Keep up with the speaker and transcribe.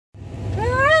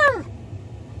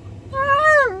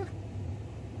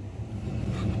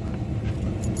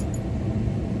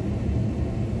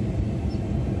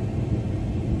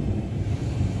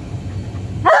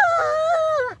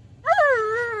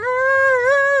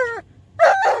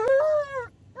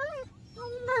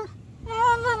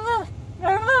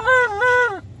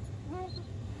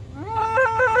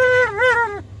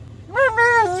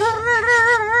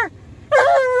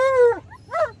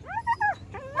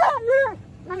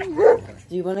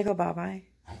Do you want to go bye-bye?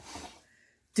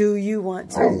 Do you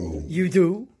want to? You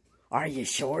do? Are you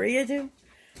sure you do?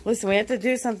 Listen, we have to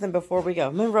do something before we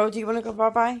go. Monroe, do you want to go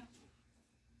bye-bye?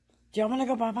 Do y'all want to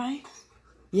go bye-bye?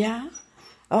 Yeah?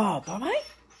 Oh, bye-bye?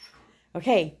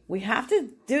 Okay, we have to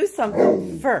do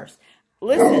something first.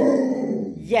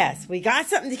 Listen. Yes, we got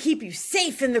something to keep you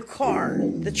safe in the car,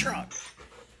 the truck.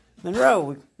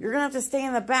 Monroe, you're going to have to stay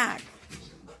in the back.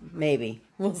 Maybe.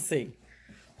 We'll see.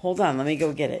 Hold on, let me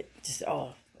go get it. Just,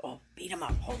 beat him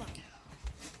up. Hold on.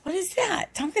 What is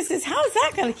that? Tonka says, how is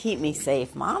that going to keep me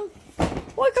safe, Mom?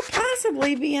 What could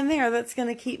possibly be in there that's going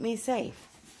to keep me safe?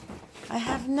 I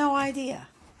have no idea.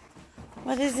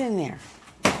 What is in there?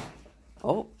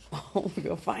 Oh, we'll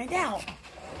go find out.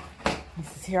 He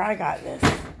says, here, I got this.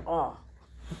 Oh,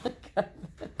 I got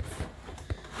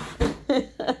this.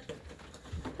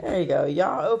 There you go.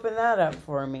 Y'all open that up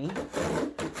for me.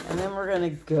 And then we're going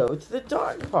to go to the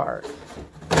dog park.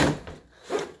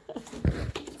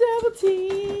 Double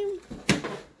team.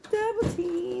 Double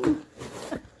team.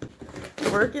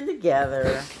 Working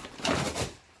together.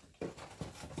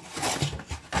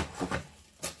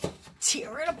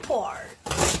 Tear it apart.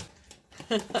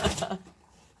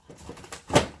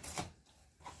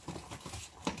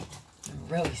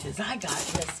 Rose says, I got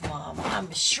this, Mom. I'm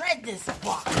gonna shred this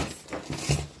box.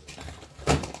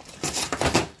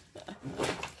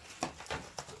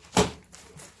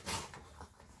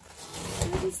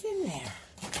 What is in there?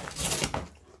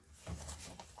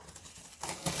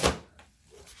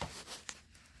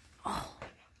 Oh,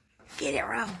 get it,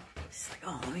 Rose. She's like,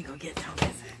 oh, let me go get Tonka's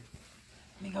in.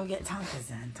 Let me go get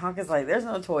Tonka's in. Tonka's like, there's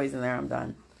no toys in there. I'm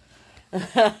done.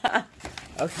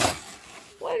 Okay.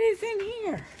 What is in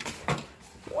here?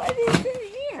 What is in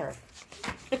here?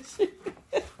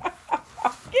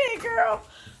 Yeah, girl.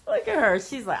 Look at her.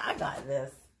 She's like, I got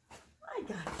this. I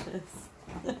got this.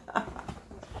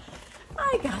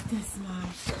 I got this, Mom.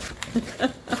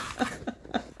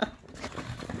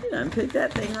 You done picked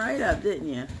that thing right up, didn't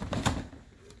you?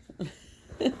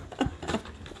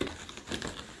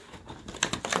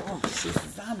 Oh, she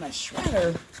says, I'm a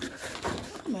shredder.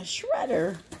 I'm a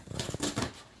shredder.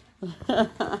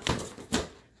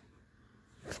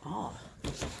 Oh,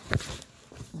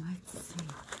 let's see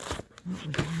what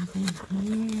we have in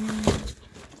here.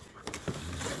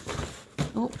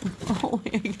 Oh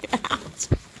my gosh.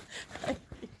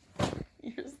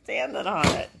 You're standing on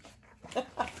it.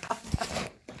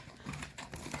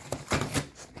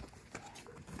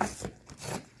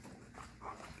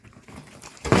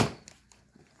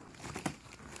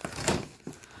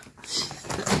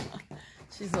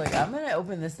 She's like, I'm going to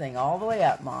open this thing all the way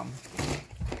up, Mom.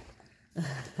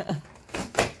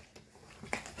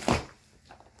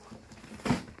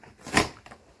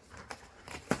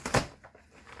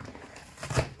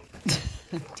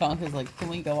 Tonka's like, can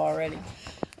we go already?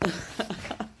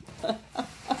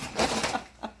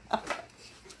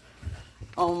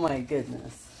 Oh my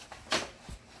goodness.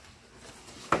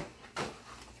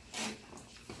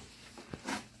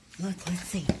 Look, let's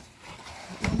see.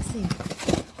 Let's see.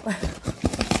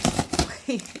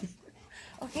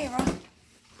 Okay, Ron.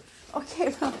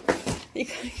 Okay, Ron. You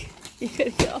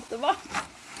gotta get off the box.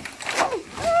 Oh,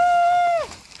 ah!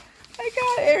 I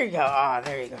got it. There you go. Ah,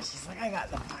 there you go. She's like, I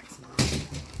got the box, Mom.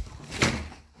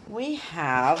 We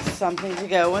have something to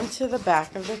go into the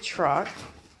back of the truck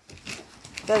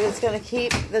that is going to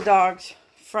keep the dogs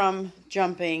from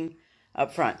jumping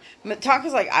up front.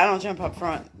 Tonka's like, I don't jump up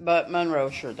front, but Monroe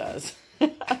sure does.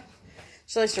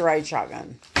 She likes to ride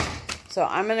shotgun. So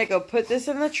I'm going to go put this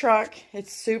in the truck.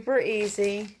 It's super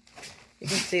easy. You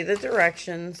can see the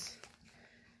directions.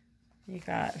 You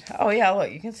got, oh yeah,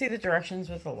 look, you can see the directions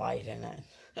with the light in it.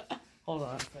 Hold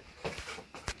on a second.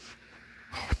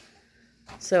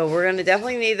 So we're going to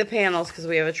definitely need the panels because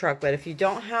we have a truck. But if you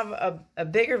don't have a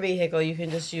bigger vehicle, you can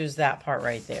just use that part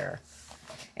right there.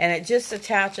 And it just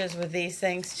attaches with these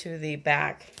things to the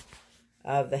back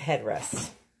of the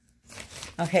headrest.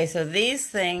 Okay, so these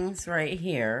things right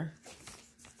here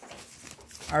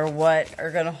are what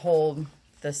are going to hold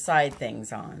the side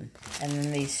things on. And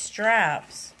then these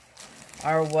straps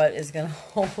are what is going to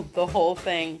hold the whole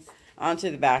thing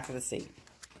onto the back of the seat.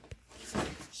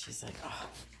 She's like, oh.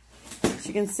 As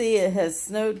you can see, it has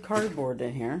snowed cardboard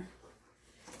in here.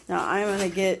 Now I'm going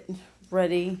to get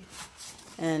ready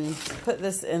and put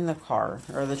this in the car,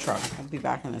 or the truck. I'll be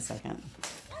back in a second.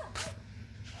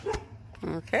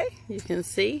 Okay, you can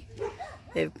see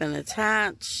they've been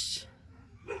attached.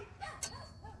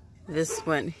 This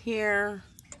went here,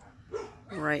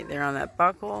 right there on that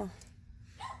buckle.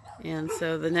 And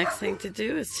so the next thing to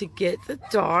do is to get the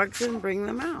dogs and bring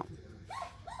them out.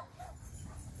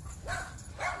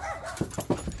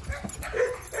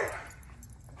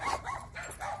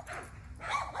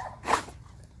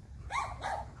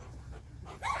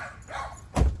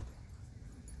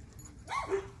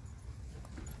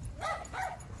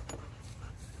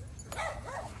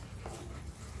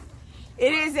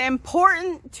 It is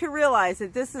important to realize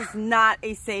that this is not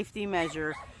a safety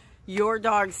measure. Your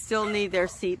dogs still need their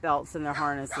seat belts and their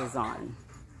harnesses on.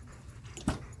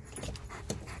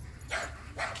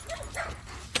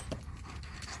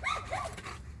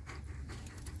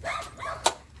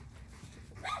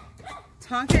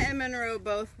 Tonka and Monroe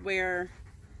both wear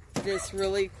this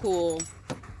really cool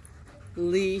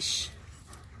leash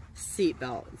seat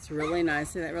belt. It's really nice.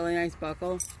 See that really nice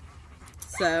buckle?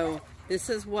 So this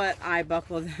is what I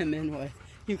buckle them in with.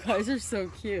 You guys are so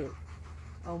cute.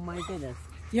 Oh my goodness.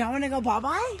 Do y'all want to go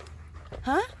bye-bye?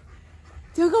 Huh?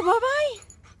 Do you want to go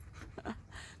bye-bye?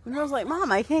 Monroe's like,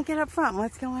 Mom, I can't get up front.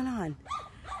 What's going on?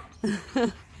 You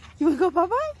want to go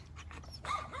bye-bye?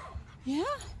 Yeah?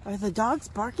 Are the dogs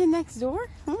barking next door?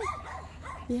 Huh?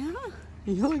 Yeah?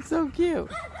 You look so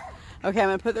cute. Okay, I'm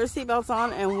going to put their seatbelts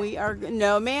on and we are...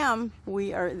 No, ma'am.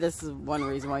 We are... This is one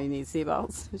reason why you need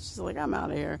seatbelts. She's like, I'm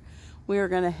out of here. We are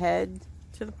going to head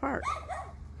to the park.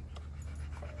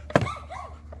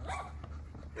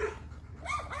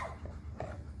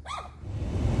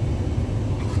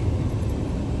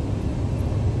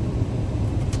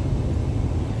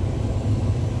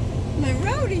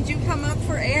 Monroe, did you come up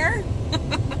for air?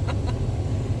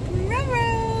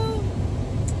 Monroe!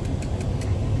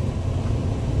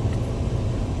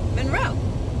 Monroe,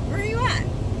 where are you at?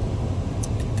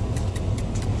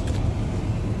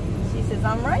 She says,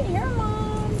 I'm right here,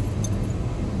 Mom.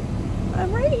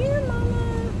 I'm right here,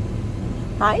 Mama.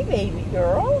 Hi, baby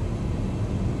girl.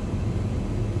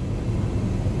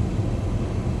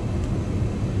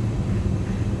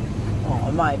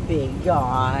 Oh, my big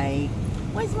guy.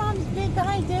 What's Mom's big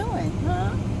guy doing, huh?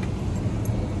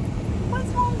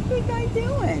 What's Mom's big guy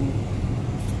doing?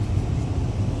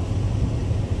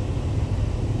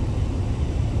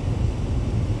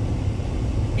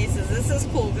 He says, this is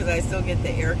cool because I still get the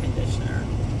air conditioner.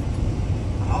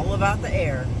 All about the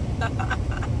air.